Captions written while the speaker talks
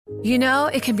You know,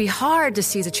 it can be hard to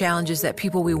see the challenges that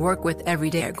people we work with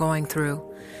every day are going through.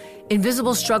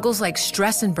 Invisible struggles like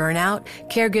stress and burnout,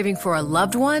 caregiving for a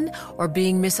loved one, or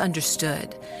being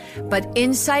misunderstood. But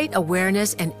insight,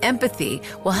 awareness, and empathy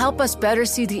will help us better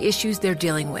see the issues they're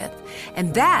dealing with.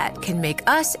 And that can make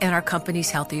us and our companies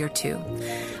healthier too.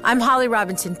 I'm Holly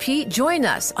Robinson Peete. Join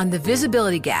us on The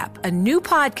Visibility Gap, a new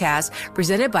podcast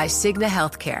presented by Cigna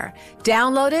Healthcare.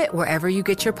 Download it wherever you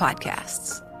get your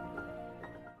podcasts.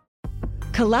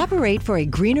 Collaborate for a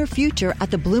greener future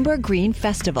at the Bloomberg Green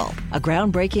Festival, a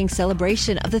groundbreaking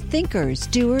celebration of the thinkers,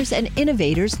 doers, and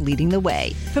innovators leading the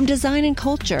way. From design and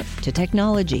culture to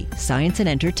technology, science, and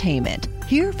entertainment.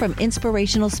 Hear from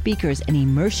inspirational speakers and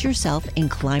immerse yourself in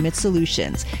climate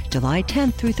solutions. July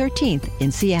 10th through 13th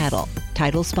in Seattle.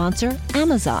 Title sponsor,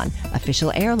 Amazon.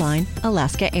 Official airline,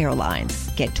 Alaska Airlines.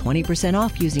 Get 20%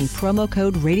 off using promo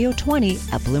code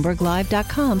radio20 at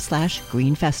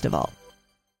bloomberglive.com/greenfestival.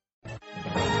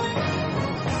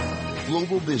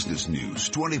 Global business news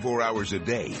 24 hours a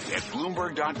day at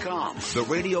Bloomberg.com, the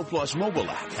Radio Plus mobile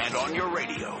app, and on your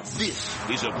radio. This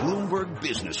is a Bloomberg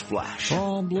Business Flash.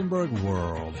 From Bloomberg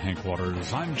World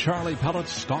headquarters, I'm Charlie Pellet.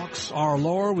 Stocks are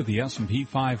lower with the S&P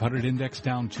 500 index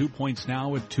down 2 points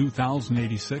now at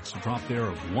 2,086, a drop there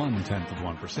of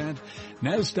 0.1%.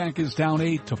 NASDAQ is down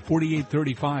 8 to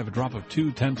 48.35, a drop of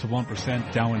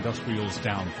 0.2%. Dow Industrials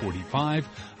down 45,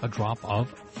 a drop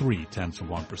of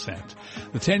 0.3%.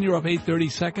 The 10-year up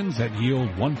 8.30 seconds at yield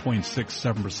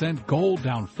 1.67%. Gold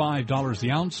down $5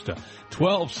 the ounce to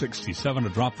 $12.67, a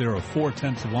drop there of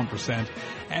 0.4%.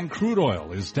 And crude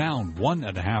oil is down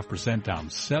 1.5%, down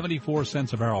 74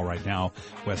 cents a barrel right now.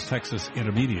 West Texas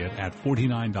Intermediate at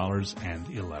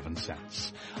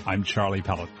 $49.11. I'm Charlie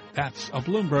Pellet. That's a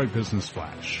Bloomberg Business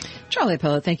Flash. Charlie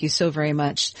Pellet, thank you so very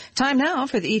much. Time now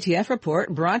for the ETF report,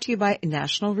 brought to you by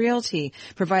National Realty,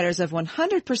 providers of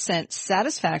 100%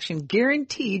 satisfaction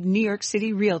guaranteed New York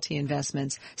City realty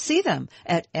investments. See them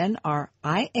at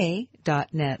nria.net.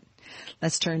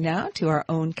 Let's turn now to our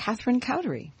own Catherine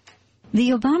Cowdery.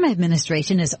 The Obama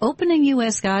administration is opening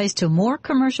U.S. skies to more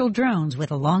commercial drones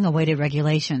with long-awaited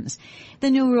regulations. The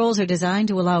new rules are designed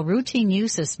to allow routine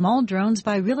use of small drones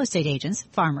by real estate agents,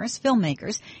 farmers,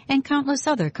 filmmakers, and countless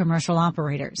other commercial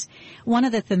operators. One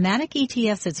of the thematic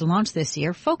ETFs that's launched this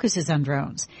year focuses on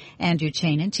drones. Andrew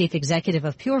Chanin, chief executive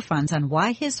of Pure Funds, on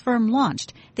why his firm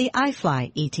launched the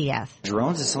iFly ETF.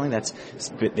 Drones is something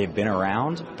they've been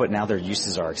around, but now their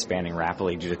uses are expanding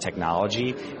rapidly due to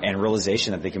technology and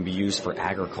realization that they can be used for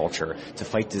agriculture, to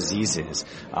fight diseases,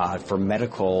 for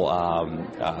medical,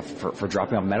 for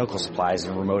dropping off medical supplies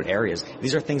in remote areas.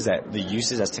 These are things that the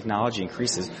uses as technology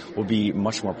increases will be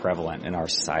much more prevalent in our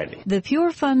society. The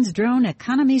Pure Funds Drone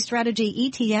Economy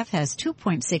Strategy ETF has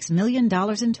 $2.6 million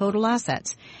in total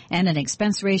assets and an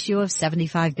expense ratio of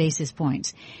 75 basis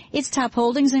points. Its top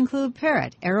holdings include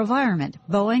Parrot, AeroVironment,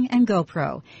 Boeing, and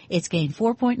GoPro. It's gained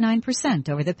 4.9%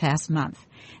 over the past month.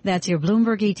 That's your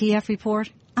Bloomberg ETF report.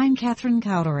 I'm Catherine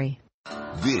Cowdery.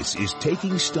 This is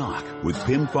Taking Stock with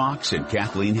Pim Fox and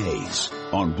Kathleen Hayes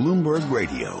on Bloomberg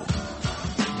Radio.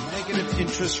 Negative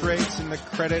interest rates in the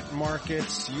credit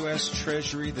markets. U.S.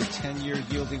 Treasury, the 10-year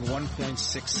yielding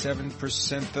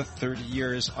 1.67%. The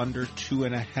 30-year is under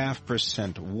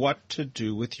 2.5%. What to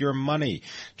do with your money?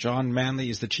 John Manley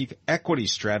is the chief equity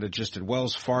strategist at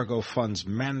Wells Fargo Funds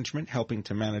Management, helping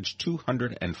to manage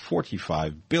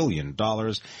 $245 billion.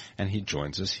 And he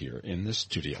joins us here in the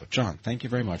studio. John, thank you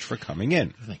very much for coming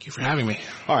in. Thank you for having me.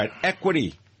 All right,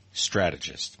 equity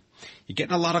strategist. You're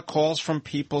getting a lot of calls from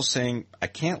people saying, I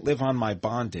can't live on my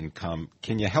bond income.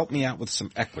 Can you help me out with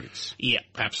some equities? Yeah,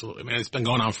 absolutely. Man, it's been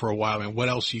going on for a while. I mean, what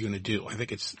else are you going to do? I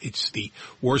think it's the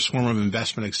worst form of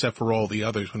investment except for all the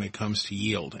others when it comes to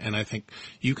yield. And I think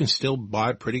you can still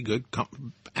buy pretty good,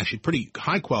 actually pretty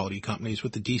high quality companies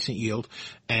with a decent yield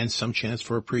and some chance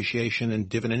for appreciation and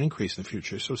dividend increase in the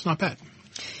future. So it's not bad.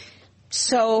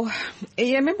 So,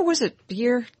 I remember, was it a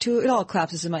year, two? It all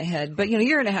collapses in my head. But, a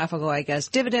year and a half ago, I guess,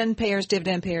 dividend payers.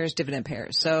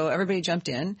 So everybody jumped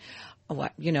in.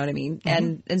 What, you know what I mean?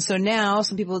 Mm-hmm. And so now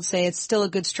some people would say it's still a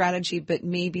good strategy, but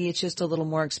maybe it's just a little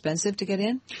more expensive to get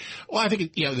in? Well, I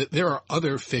think, there are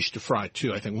other fish to fry,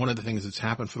 too. I think one of the things that's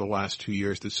happened for the last 2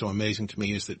 years that's so amazing to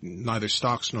me is that neither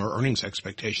stocks nor earnings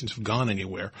expectations have gone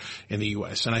anywhere in the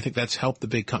U.S. And I think that's helped the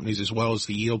big companies as well as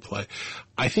the yield play.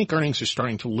 I think earnings are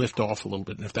starting to lift off a little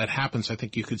bit. And if that happens, I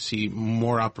think you could see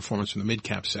more outperformance from the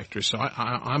mid-cap sector. So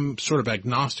I'm sort of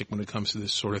agnostic when it comes to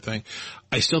this sort of thing.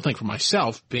 I still think for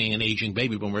myself, being an aging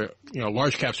baby boomer,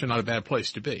 large caps are not a bad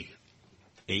place to be.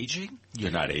 aging?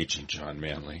 You're not aging, John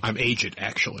Manley. I'm aged,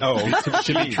 actually. Oh,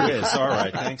 to be true. All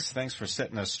right. Thanks for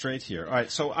setting us straight here. All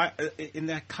right. So in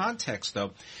that context,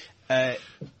 though,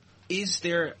 is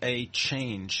there a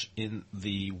change in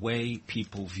the way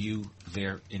people view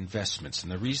their investments?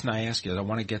 And the reason I ask you is I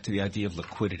want to get to the idea of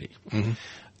liquidity.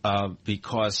 Mm-hmm.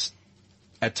 Because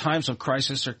at times of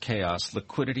crisis or chaos,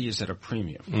 liquidity is at a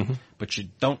premium. Mm-hmm. But you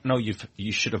don't know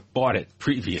you should have bought it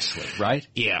previously, right?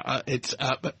 Yeah,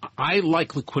 but I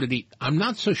like liquidity. I'm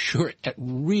not so sure at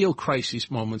real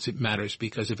crisis moments it matters,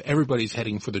 because if everybody's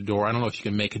heading for the door, I don't know if you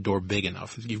can make a door big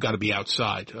enough. You've got to be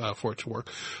outside for it to work.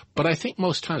 But I think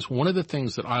most times one of the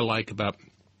things that I like about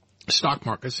stock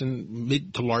markets and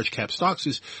mid to large cap stocks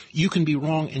is you can be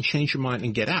wrong and change your mind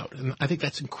and get out. And I think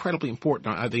that's incredibly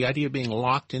important. The idea of being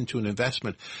locked into an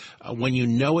investment when you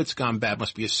know it's gone bad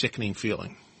must be a sickening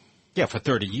feeling. Yeah, for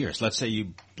 30 years. Let's say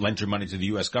you lend your money to the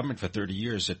U.S. government for 30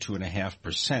 years at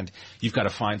 2.5%. You've got to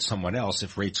find someone else.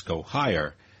 If rates go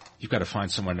higher, you've got to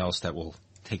find someone else that will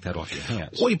take that off your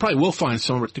hands. Well, you probably will find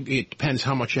someone. It depends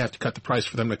how much you have to cut the price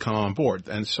for them to come on board.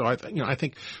 And so I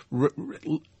think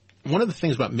one of the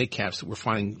things about mid-caps that we're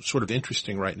finding sort of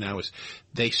interesting right now is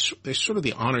they're sort of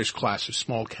the honors class of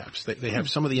small caps. They have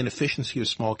some of the inefficiency of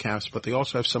small caps, but they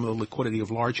also have some of the liquidity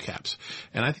of large caps.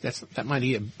 And I think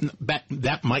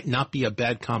that might not be a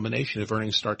bad combination if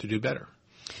earnings start to do better.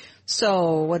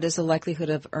 So what is the likelihood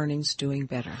of earnings doing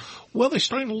better? Well, they're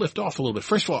starting to lift off a little bit.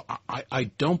 First of all, I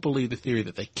don't believe the theory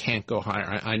that they can't go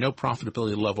higher. I know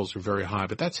profitability levels are very high,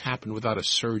 but that's happened without a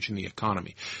surge in the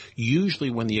economy. Usually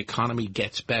when the economy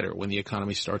gets better, when the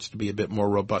economy starts to be a bit more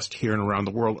robust here and around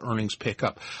the world, earnings pick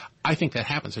up. I think that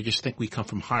happens. I just think we come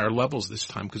from higher levels this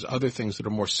time because other things that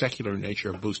are more secular in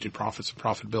nature have boosted profits and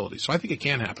profitability. So I think it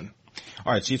can happen.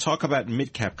 All right, so you talk about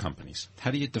mid-cap companies.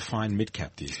 How do you define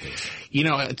mid-cap these days? You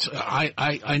know,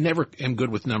 I never am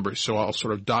good with numbers, so I'll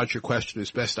sort of dodge your question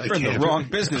as best I can. You're in the wrong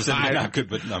business if you're not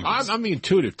good with numbers. I'm the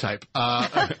intuitive type.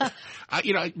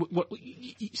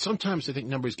 Sometimes I think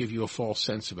numbers give you a false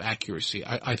sense of accuracy.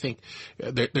 I think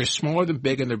they're smaller than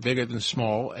big and they're bigger than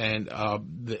small, and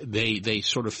they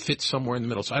sort of fit somewhere in the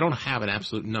middle. So I don't have an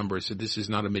absolute number. So this is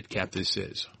not a mid-cap, this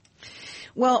is.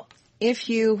 Well, if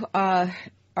you are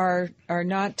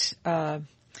not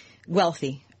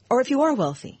wealthy, or if you are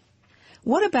wealthy,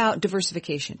 what about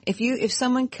diversification? If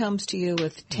someone comes to you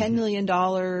with $10 million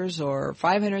or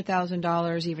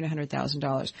 $500,000, even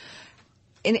 $100,000,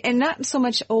 and not so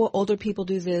much older people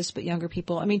do this, but younger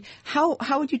people. I mean, how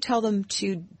would you tell them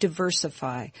to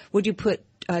diversify? Would you put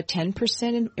 10%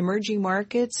 in emerging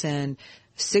markets and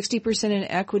 60% in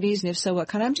equities, and if so, what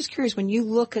kind? I'm just curious, when you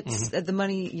look at the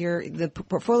money, the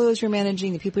portfolios you're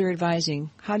managing, the people you're advising,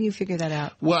 how do you figure that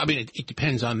out? Well, I mean, it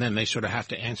depends on them. They sort of have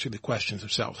to answer the questions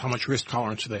themselves. How much risk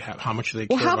tolerance do they have? How much do they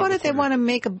care about? Well, how about if they want to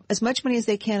make as much money as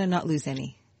they can and not lose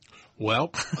any?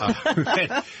 Well,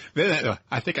 then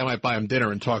I think I might buy them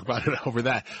dinner and talk about it over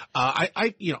that.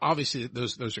 Obviously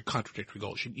those are contradictory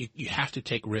goals. You have to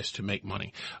take risks to make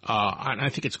money. And I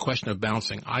think it's a question of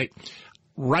balancing.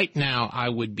 Right now, I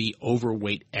would be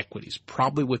overweight equities,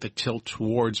 probably with a tilt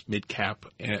towards mid-cap,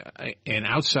 and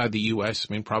outside the U.S.,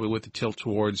 I mean, probably with a tilt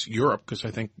towards Europe, because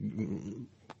I think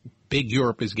big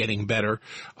Europe is getting better,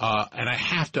 and I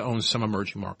have to own some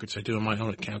emerging markets. I do in my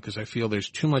own account because I feel there's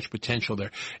too much potential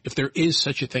there. If there is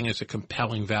such a thing as a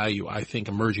compelling value, I think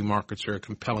emerging markets are a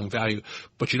compelling value,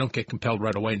 but you don't get compelled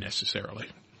right away necessarily.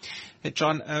 Hey,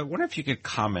 John, I wonder if you could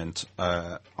comment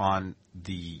on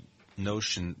the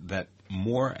notion that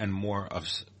more and more of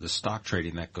the stock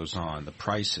trading that goes on, the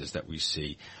prices that we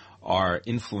see, are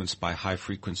influenced by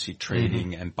high-frequency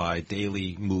trading and by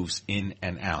daily moves in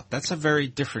and out. That's a very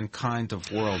different kind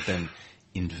of world than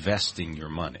investing your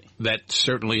money. That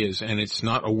certainly is, and it's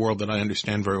not a world that I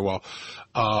understand very well,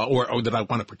 or that I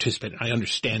want to participate in. I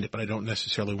understand it, but I don't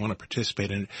necessarily want to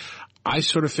participate in it. I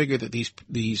sort of figure that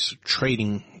these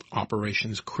trading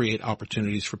operations create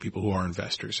opportunities for people who are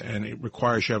investors, and it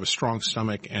requires you have a strong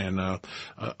stomach and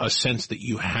a sense that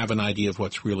you have an idea of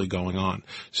what's really going on.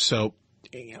 So,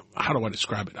 how do I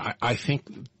describe it? I think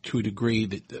to a degree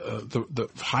that the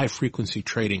high frequency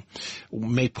trading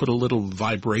may put a little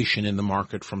vibration in the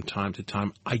market from time to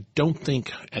time. I don't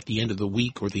think at the end of the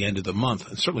week or the end of the month,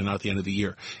 and certainly not at the end of the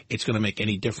year, it's going to make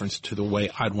any difference to the way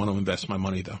I'd want to invest my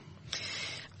money, though.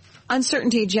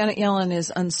 Uncertainty. Janet Yellen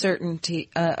is uncertainty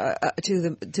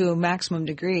to a maximum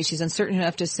degree. She's uncertain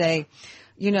enough to say,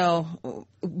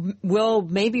 we'll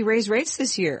maybe raise rates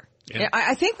this year. Yeah.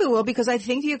 I think we will, because I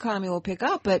think the economy will pick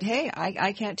up. But hey,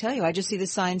 I can't tell you. I just see the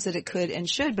signs that it could and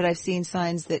should, but I've seen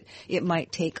signs that it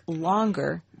might take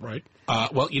longer. Right.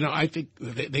 Well, I think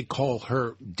they call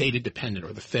her data dependent,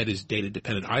 or the Fed is data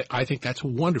dependent. I think that's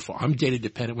wonderful. I'm data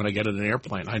dependent when I get on an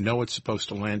airplane. I know it's supposed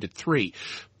to land at 3.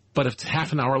 But if it's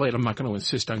half an hour late, I'm not going to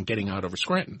insist on getting out over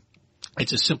Scranton.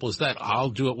 It's as simple as that. I'll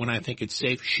do it when I think it's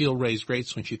safe. She'll raise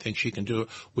rates when she thinks she can do it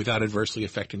without adversely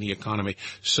affecting the economy.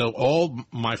 So all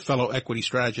my fellow equity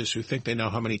strategists who think they know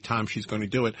how many times she's going to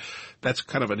do it, that's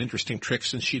kind of an interesting trick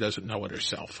since she doesn't know it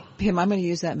herself. Pim, I'm going to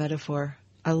use that metaphor.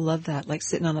 I love that. Like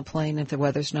sitting on a plane, if the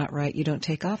weather's not right, you don't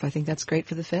take off. I think that's great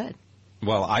for the Fed.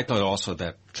 Well, I thought also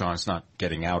that John's not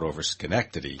getting out over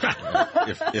Schenectady.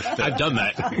 I've done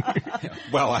that.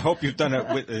 Well, I hope you've done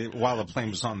it while the plane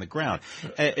was on the ground.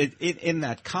 In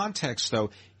that context,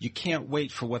 though, you can't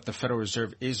wait for what the Federal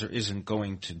Reserve is or isn't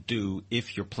going to do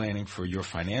if you're planning for your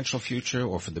financial future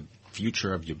or for the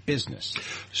future of your business.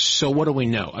 So what do we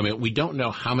know? I mean, we don't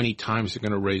know how many times they're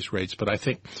going to raise rates, but I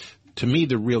think to me,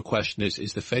 the real question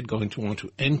is the Fed going to want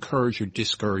to encourage or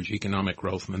discourage economic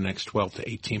growth in the next 12 to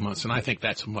 18 months? And I think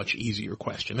that's a much easier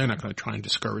question. They're not going to try and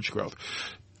discourage growth.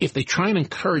 If they try and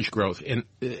encourage growth, and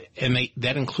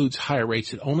that includes higher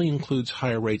rates, it only includes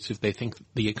higher rates if they think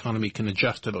the economy can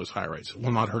adjust to those higher rates. It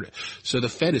will not hurt it. So the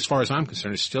Fed, as far as I'm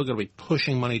concerned, is still going to be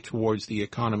pushing money towards the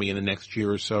economy in the next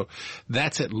year or so.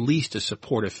 That's at least a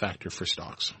supportive factor for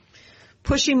stocks.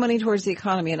 Pushing money towards the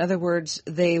economy. In other words,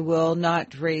 they will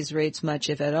not raise rates much,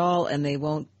 if at all, and they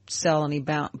won't sell any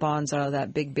bonds out of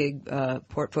that big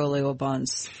portfolio of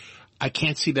bonds. I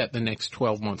can't see that in the next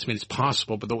 12 months. I mean, it's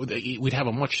possible, but we'd have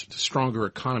a much stronger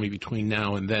economy between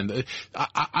now and then.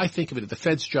 I think of it, the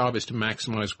Fed's job is to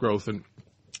maximize growth and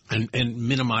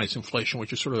minimize inflation,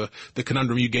 which is sort of the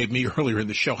conundrum you gave me earlier in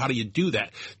the show. How do you do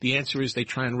that? The answer is they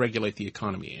try and regulate the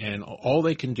economy. And all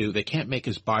they can do, they can't make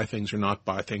us buy things or not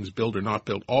buy things, build or not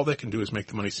build. All they can do is make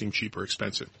the money seem cheap or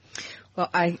expensive. Well,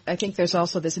 I think there's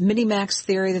also this mini-max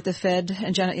theory that the Fed,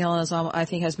 and Janet Yellen, I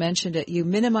think, has mentioned it. You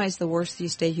minimize the worst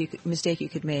mistake you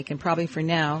could make. And probably for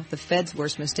now, the Fed's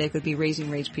worst mistake would be raising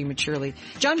rates prematurely.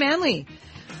 John Manley,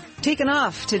 taken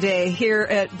off today here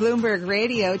at Bloomberg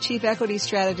Radio, Chief Equity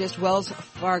Strategist, Wells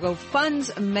Fargo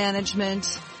Funds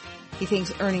Management. He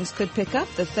thinks earnings could pick up.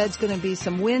 The Fed's going to be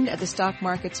some wind at the stock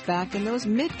market's back, and those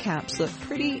mid-caps look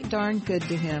pretty darn good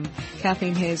to him.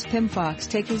 Kathleen Hayes, Pim Fox,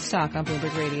 taking stock on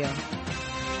Bloomberg Radio.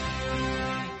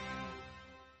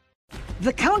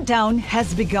 The countdown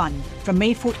has begun. From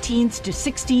May 14th to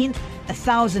 16th,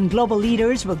 1,000 global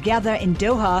leaders will gather in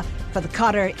Doha for the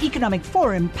Qatar Economic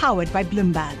Forum powered by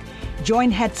Bloomberg.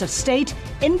 Join heads of state,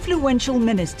 influential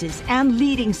ministers, and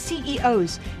leading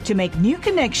CEOs to make new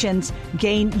connections,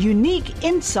 gain unique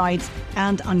insights,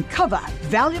 and uncover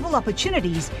valuable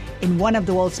opportunities in one of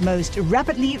the world's most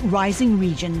rapidly rising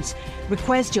regions.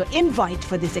 Request your invite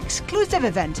for this exclusive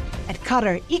event at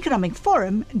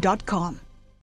QatarEconomicForum.com.